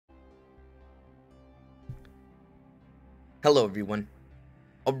Hello everyone.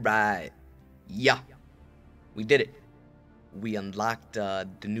 Alright. Yeah. We did it. We unlocked the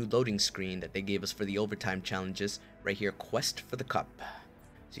new loading screen that they gave us for the overtime challenges. Right here, Quest for the Cup.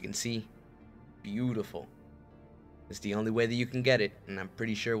 As you can see, beautiful. It's the only way that you can get it, and I'm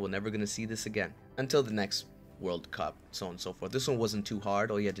pretty sure we're never going to see this again. Until the next World Cup, so on and so forth. This one wasn't too hard.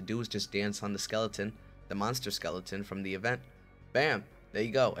 All you had to do was just dance on the skeleton, the monster skeleton from the event. Bam! There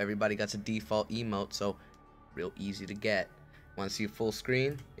you go. Everybody got a default emote, so real easy to get. Want to see a full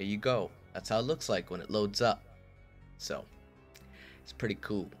screen? Here you go. That's how it looks like when it loads up. So, it's pretty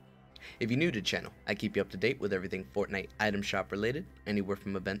cool. If you're new to the channel, I keep you up to date with everything Fortnite item shop related, anywhere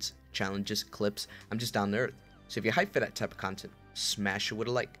from events, challenges, clips. I'm just down to earth. So if you're hyped for that type of content, smash it with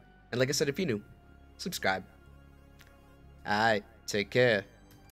a like. And like I said, if you're new, subscribe. Alright, take care.